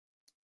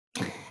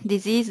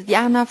this is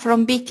Diana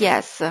from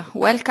BTS.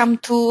 Welcome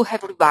to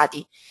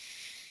everybody.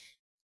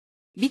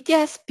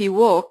 BTS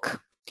PWalk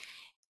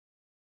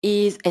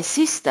is a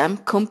system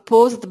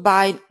composed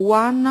by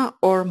one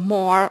or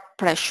more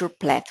pressure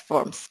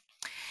platforms.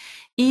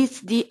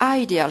 It's the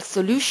ideal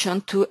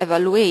solution to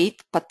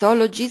evaluate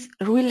pathologies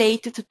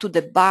related to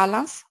the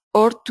balance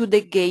or to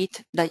the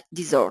gait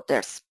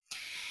disorders.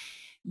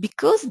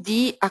 Because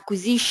the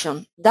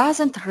acquisition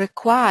doesn't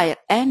require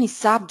any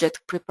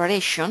subject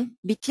preparation,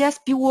 BTS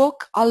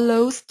PWalk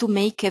allows to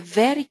make a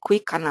very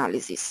quick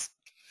analysis.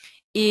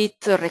 It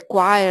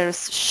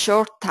requires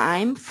short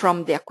time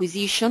from the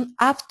acquisition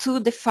up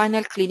to the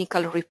final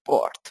clinical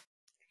report.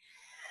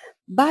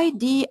 By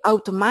the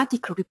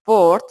automatic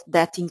report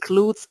that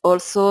includes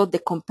also the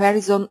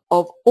comparison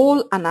of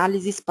all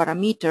analysis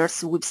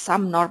parameters with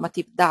some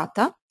normative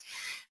data,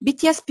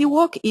 BTS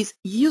PWalk is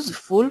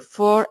useful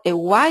for a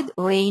wide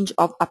range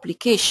of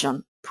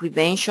application,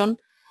 prevention,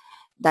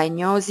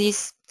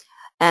 diagnosis,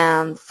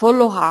 and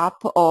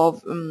follow-up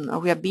of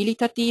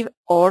rehabilitative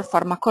or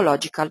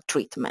pharmacological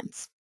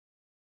treatments.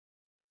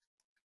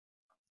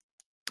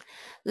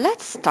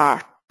 Let's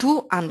start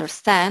to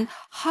understand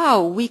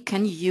how we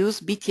can use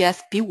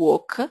BTS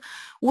PWalk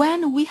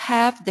when we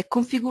have the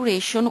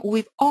configuration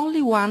with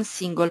only one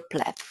single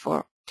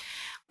platform.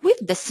 With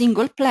the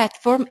single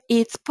platform,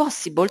 it's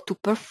possible to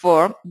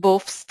perform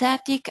both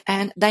static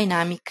and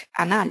dynamic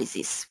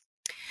analysis.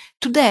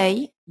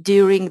 Today,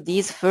 during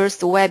this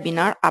first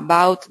webinar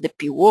about the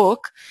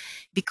PWalk,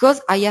 because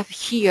I have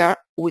here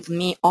with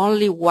me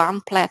only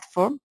one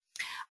platform,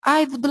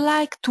 I would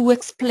like to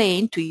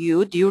explain to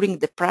you during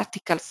the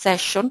practical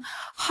session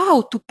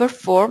how to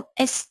perform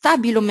a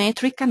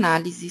stabilometric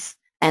analysis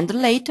and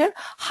later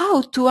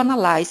how to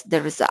analyze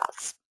the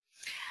results.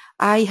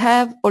 I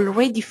have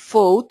already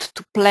thought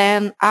to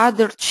plan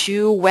other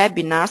two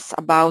webinars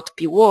about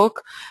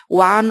PWalk,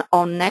 one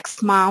on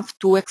next month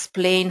to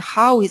explain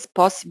how it's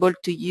possible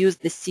to use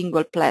the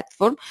single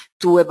platform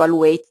to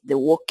evaluate the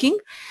walking,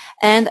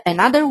 and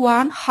another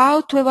one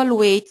how to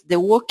evaluate the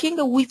walking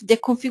with the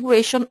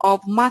configuration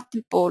of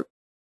multiple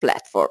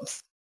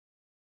platforms.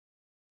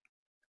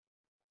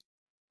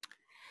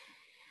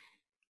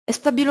 A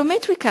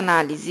stabilometric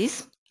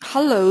analysis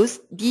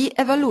allows the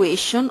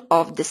evaluation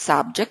of the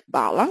subject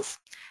balance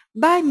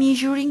by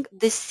measuring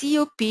the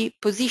COP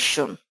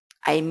position,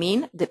 I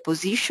mean the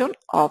position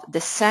of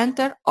the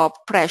center of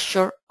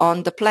pressure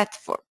on the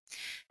platform,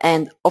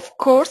 and of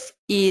course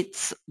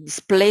its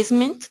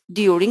displacement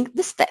during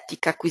the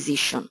static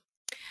acquisition.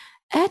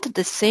 At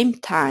the same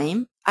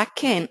time, I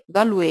can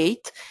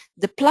evaluate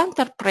the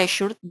plantar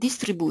pressure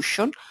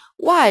distribution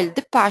while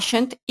the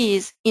patient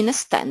is in a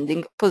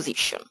standing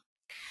position.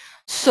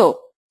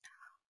 So,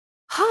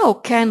 how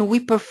can we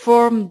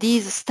perform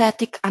this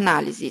static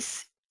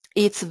analysis?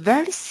 It's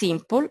very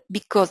simple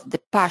because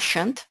the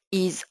patient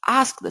is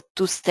asked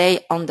to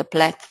stay on the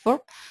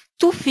platform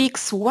to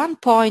fix one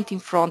point in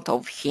front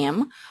of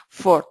him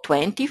for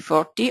 20,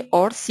 40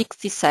 or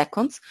 60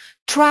 seconds,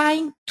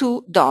 trying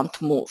to don't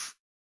move.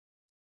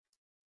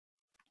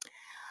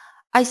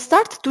 I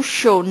start to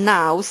show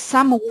now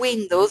some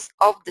windows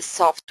of the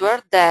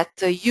software that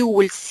you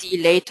will see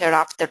later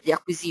after the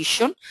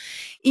acquisition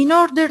in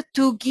order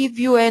to give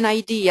you an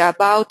idea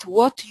about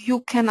what you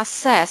can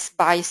assess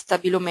by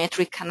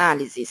stabilometric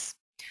analysis.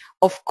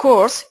 Of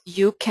course,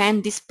 you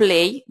can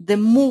display the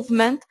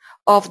movement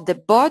of the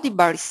body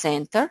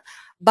barycenter,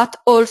 but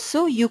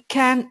also you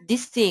can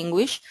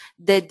distinguish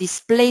the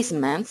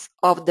displacements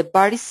of the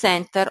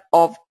barycenter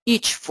of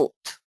each foot.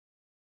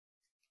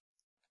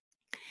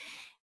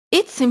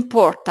 It's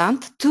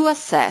important to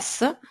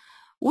assess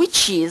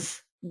which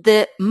is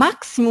the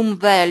maximum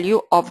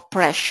value of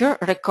pressure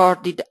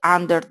recorded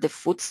under the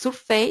foot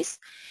surface,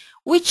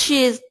 which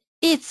is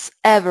its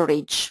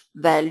average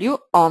value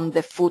on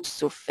the foot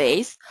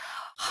surface,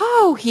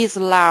 how is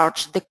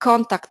large the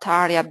contact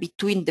area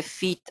between the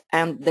feet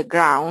and the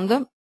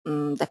ground,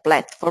 the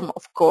platform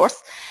of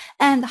course,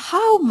 and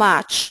how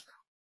much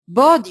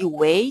body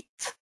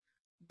weight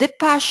the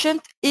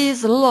patient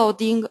is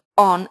loading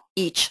on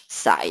each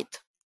side.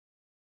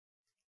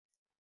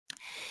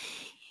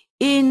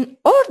 In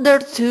order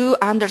to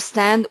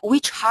understand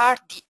which are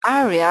the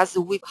areas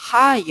with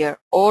higher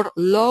or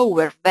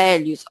lower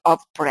values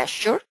of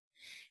pressure,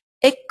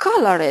 a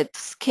colored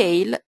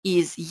scale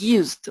is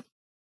used.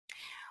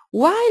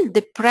 While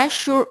the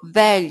pressure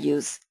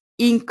values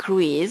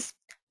increase,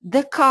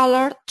 the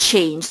color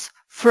changes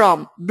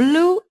from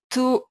blue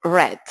to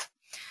red,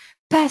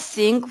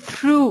 passing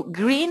through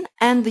green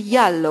and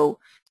yellow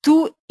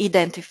to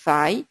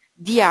identify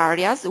the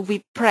areas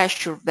with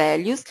pressure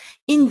values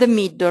in the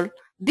middle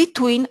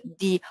between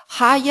the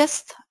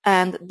highest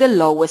and the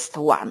lowest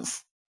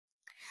ones.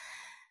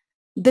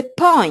 The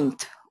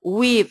point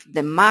with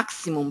the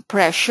maximum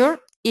pressure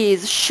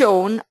is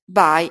shown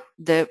by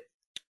the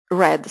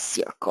red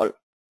circle.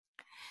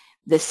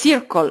 The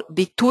circle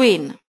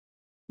between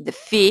the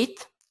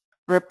feet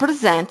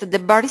represents the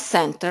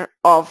barycenter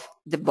of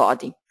the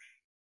body.